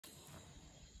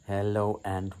Hello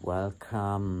and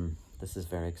welcome. This is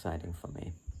very exciting for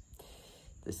me.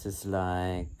 This is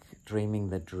like dreaming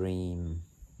the dream,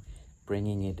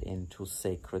 bringing it into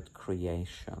sacred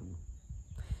creation.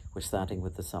 We're starting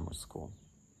with the summer school.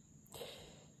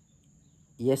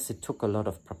 Yes, it took a lot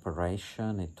of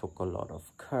preparation, it took a lot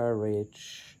of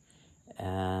courage,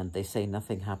 and they say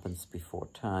nothing happens before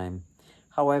time.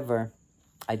 However,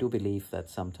 I do believe that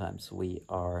sometimes we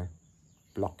are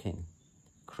blocking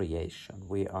creation.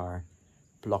 We are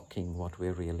blocking what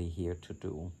we're really here to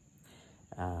do.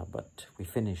 But we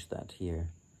finished that here.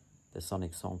 The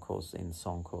sonic Sonqos in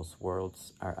Sonqos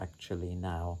worlds are actually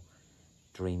now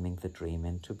dreaming the dream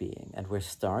into being. And we're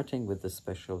starting with the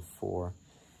special for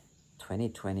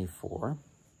 2024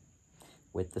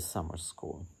 with the summer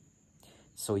school.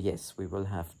 So yes, we will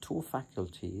have 2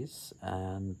 faculties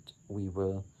and we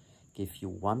will give you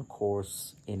 1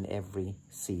 course in every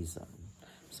season.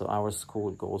 So our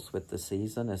school goes with the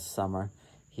season as summer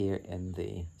here in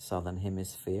the Southern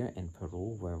Hemisphere in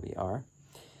Peru, where we are.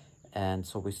 And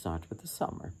so we start with the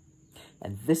summer.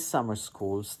 And this summer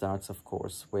school starts, of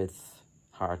course, with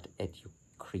heart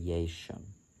edu-creation.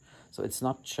 So it's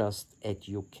not just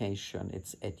education,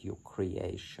 it's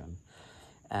edu-creation.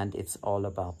 And it's all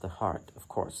about the heart. Of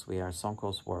course, we are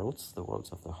Sonqos worlds, the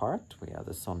worlds of the heart. We are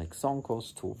the sonic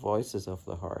Sonqos, 2 voices of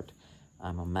the heart.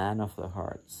 I'm a man of the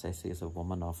heart. Ceci is a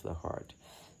woman of the heart.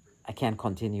 I can't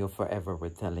continue forever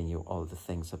with telling you all the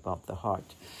things about the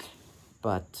heart.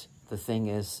 But the thing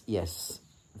is, yes,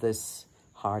 this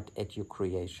heart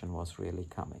edu-creation was really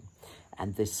coming.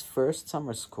 And this first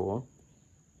summer school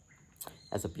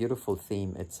has a beautiful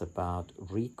theme. It's about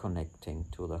reconnecting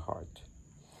to the heart.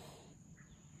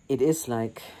 It is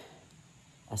like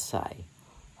a sigh.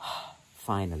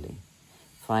 Finally.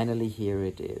 Finally, here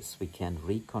it is. We can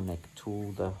reconnect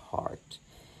to the heart.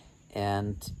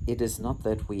 And it is not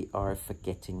that we are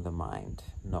forgetting the mind.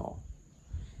 No.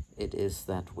 It is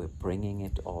that we're bringing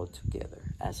it all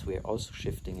together as we're also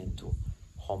shifting into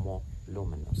Homo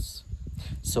Luminous.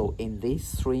 So in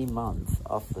these 3 months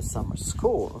of the summer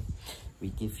school,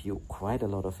 we give you quite a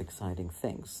lot of exciting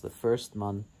things. The first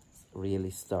month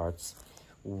really starts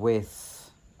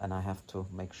with, and I have to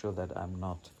make sure that I'm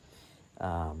not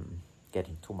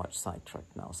getting too much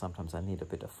sidetracked now. Sometimes I need a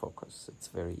bit of focus. It's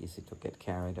very easy to get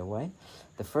carried away.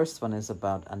 The first one is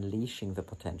about unleashing the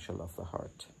potential of the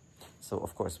heart. So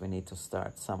of course we need to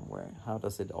start somewhere. How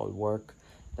does it all work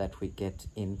that we get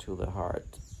into the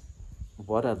heart?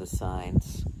 What are the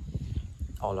signs?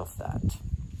 All of that.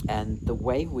 And the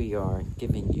way we are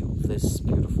giving you this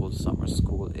beautiful summer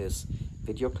school is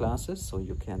video classes, so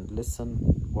you can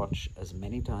listen, watch as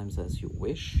many times as you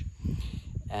wish.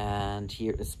 And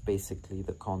here is basically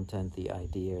the content, the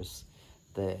ideas,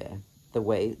 the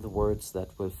words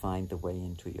that will find the way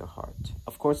into your heart.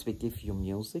 Of course, we give you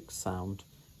music, sound,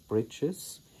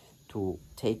 bridges to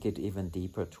take it even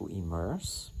deeper, to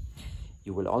immerse.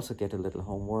 You will also get a little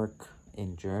homework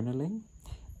in journaling,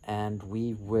 and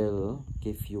we will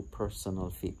give you personal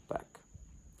feedback.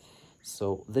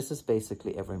 So this is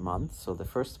basically every month. So the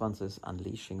first one is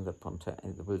unleashing the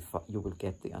potential. You will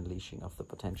get the unleashing of the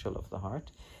potential of the heart.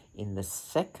 In the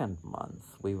second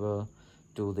month, we will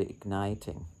do the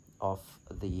igniting of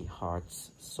the heart's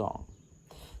song.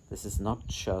 This is not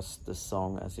just the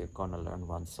song as you're gonna learn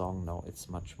 1 song. No, it's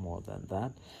much more than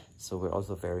that. So we're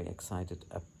also very excited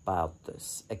about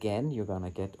this. Again, you're gonna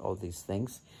get all these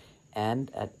things.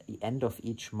 And at the end of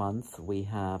each month, we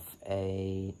have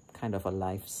a kind of a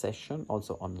live session,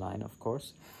 also online, of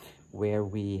course, where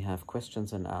we have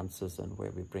questions and answers and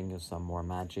where we bring you some more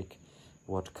magic,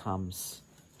 what comes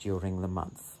during the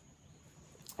month.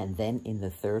 And then in the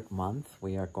 3rd month,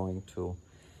 we are going to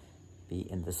be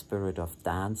in the spirit of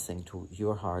dancing to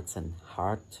your hearts and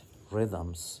heart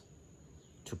rhythms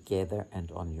together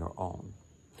and on your own.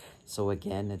 So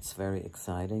again, it's very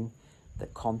exciting. The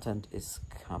content is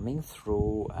coming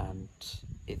through and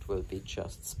it will be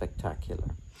just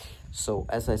spectacular. So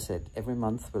as I said, every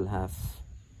month we'll have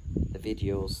the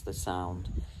videos, the sound,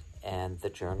 and the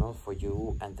journal for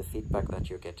you and the feedback that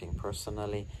you're getting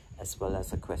personally, as well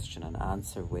as a question and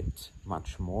answer with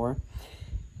much more.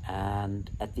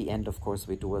 And at the end, of course,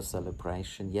 we do a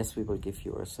celebration. Yes, we will give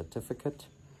you a certificate,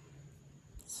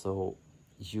 so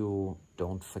you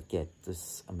don't forget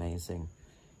this amazing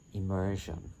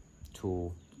immersion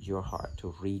to your heart,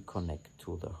 to reconnect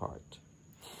to the heart.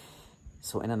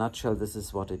 So in a nutshell, this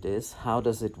is what it is. How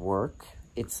does it work?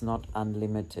 It's not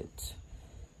unlimited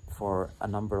for a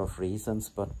number of reasons,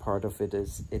 but part of it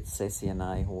is it's Ceci and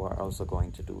I who are also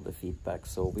going to do the feedback.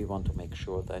 So we want to make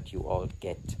sure that you all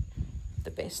get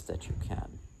the best that you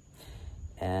can.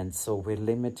 And so we're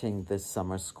limiting this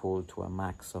summer school to a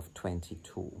max of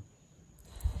 22.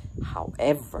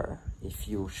 However, if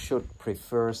you should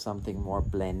prefer something more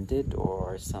blended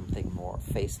or something more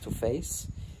face-to-face,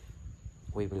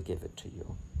 we will give it to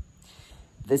you.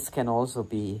 This can also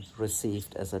be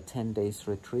received as a 10 days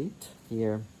retreat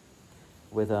here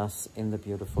with us in the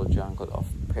beautiful jungle of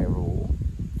Peru.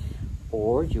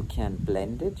 Or you can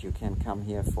blend it. You can come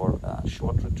here for a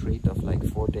short retreat of like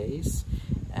 4 days,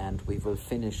 and we will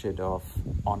finish it off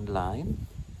online.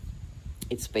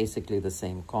 It's basically the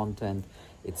same content.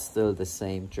 It's still the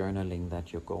same journaling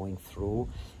that you're going through.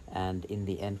 And in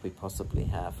the end, we possibly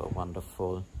have a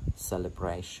wonderful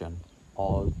celebration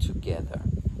all together.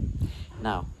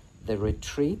 Now, the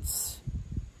retreats,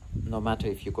 no matter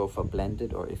if you go for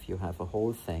blended or if you have a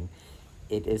whole thing,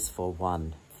 it is for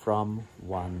one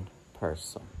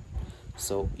person.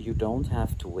 So you don't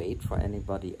have to wait for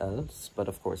anybody else. But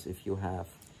of course, if you have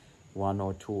 1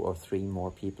 or 2 or 3 more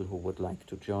people who would like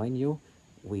to join you,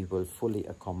 we will fully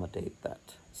accommodate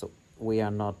that. So we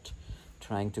are not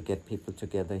trying to get people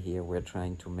together here. We're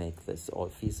trying to make this all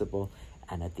feasible.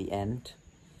 And at the end,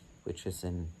 which is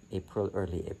in April,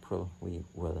 early April, we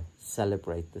will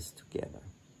celebrate this together.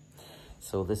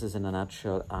 So this is in a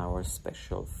nutshell our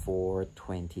special for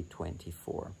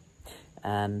 2024.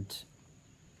 And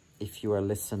if you are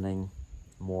listening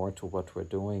more to what we're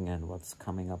doing and what's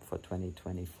coming up for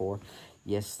 2024,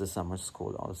 yes, the summer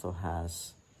school also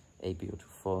has a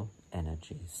beautiful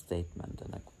energy statement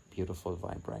and a beautiful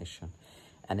vibration.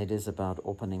 And it is about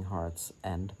opening hearts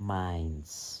and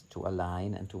minds to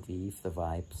align and to weave the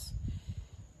vibes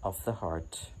of the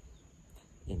heart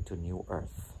into new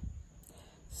earth.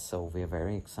 So we're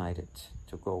very excited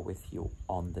to go with you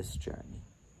on this journey.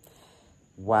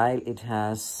 While it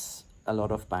has a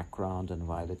lot of background and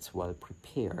while it's well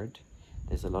prepared,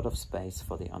 there's a lot of space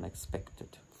for the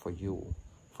unexpected, for you,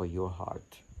 for your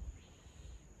heart,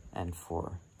 and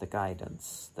for the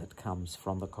guidance that comes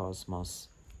from the cosmos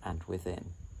and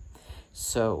within.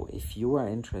 So if you are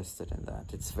interested in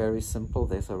that, it's very simple.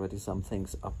 There's already some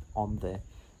things up on the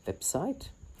website.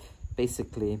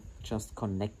 Basically, just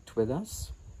connect with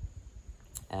us.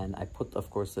 And I put, of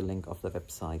course, the link of the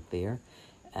website there.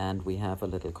 And we have a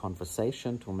little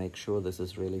conversation to make sure this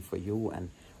is really for you and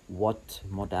what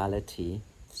modality,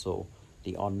 so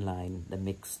the online, the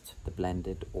mixed, the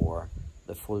blended, or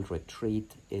the full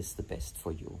retreat is the best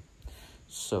for you.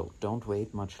 So don't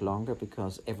wait much longer,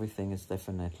 because everything is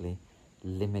definitely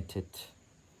limited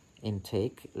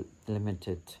intake,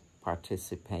 limited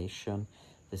participation.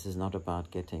 This is not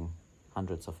about getting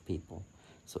hundreds of people.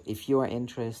 So if you are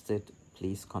interested,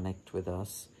 please connect with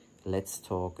us. Let's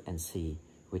talk and see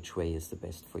which way is the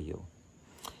best for you.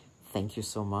 Thank you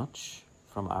so much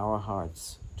from our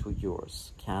hearts to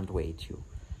yours. Can't wait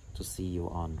to see you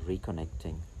on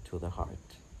Reconnecting to the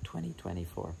Heart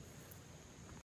 2024.